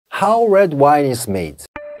How red wine is made.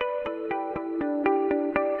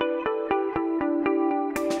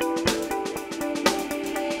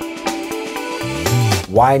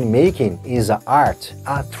 Winemaking is an art,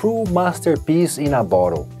 a true masterpiece in a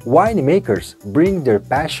bottle. Winemakers bring their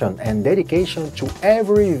passion and dedication to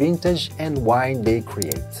every vintage and wine they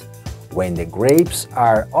create. When the grapes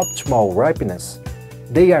are optimal ripeness,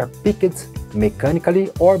 they are picked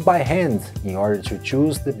mechanically or by hand in order to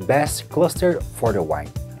choose the best cluster for the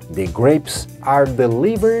wine. The grapes are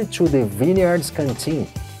delivered to the vineyard's canteen,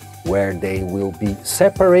 where they will be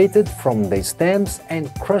separated from the stems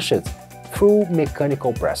and crushed through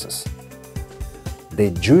mechanical presses.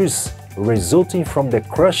 The juice resulting from the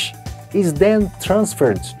crush is then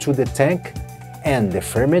transferred to the tank, and the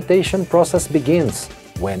fermentation process begins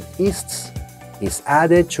when yeast is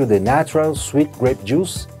added to the natural sweet grape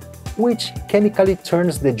juice, which chemically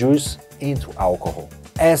turns the juice into alcohol.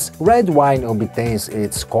 As red wine obtains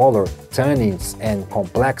its color, tannins, and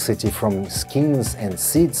complexity from skins and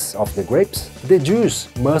seeds of the grapes, the juice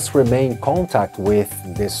must remain in contact with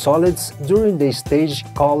the solids during the stage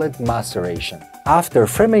called maceration. After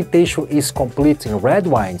fermentation is complete in red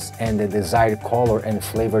wines and the desired color and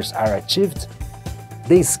flavors are achieved,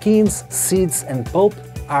 the skins, seeds, and pulp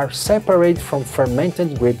are separated from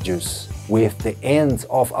fermented grape juice. With the end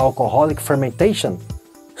of alcoholic fermentation,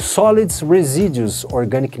 solids, residues,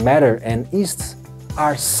 organic matter, and yeast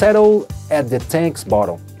are settled at the tank's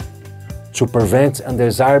bottom. To prevent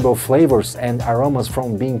undesirable flavors and aromas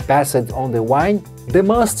from being passed on the wine, the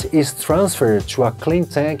must is transferred to a clean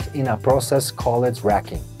tank in a process called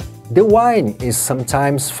racking. The wine is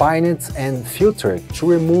sometimes fined and filtered to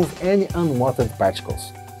remove any unwanted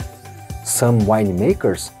particles. Some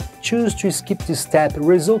winemakers choose to skip this step,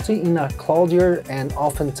 resulting in a cloudier and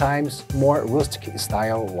oftentimes more rustic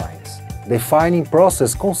style wines. The fining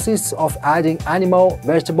process consists of adding animal,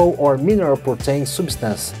 vegetable, or mineral protein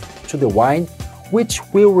substance to the wine, which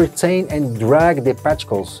will retain and drag the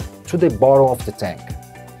particles to the bottom of the tank.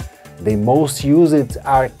 The most used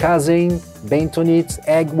are casein, bentonite,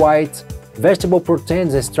 egg white, vegetable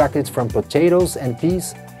proteins extracted from potatoes and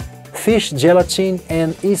peas, fish gelatin,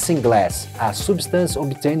 and isinglass, a substance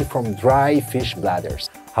obtained from dry fish bladders.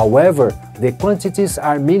 However, the quantities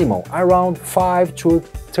are minimal, around 5 to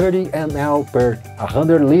 30 ml per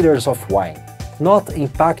 100 liters of wine, not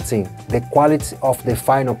impacting the quality of the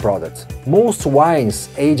final product. Most wines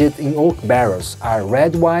aged in oak barrels are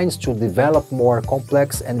red wines to develop more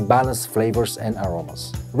complex and balanced flavors and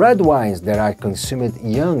aromas. Red wines that are consumed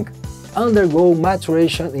young undergo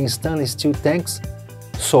maturation in stainless steel tanks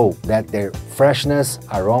so that their freshness,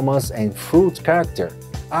 aromas, and fruit character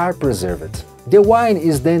are preserved. The wine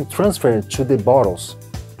is then transferred to the bottles,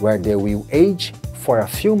 where they will age for a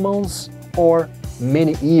few months or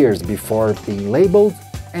many years before being labeled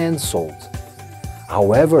and sold.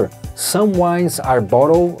 However, some wines are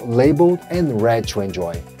bottle labeled and ready to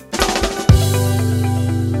enjoy.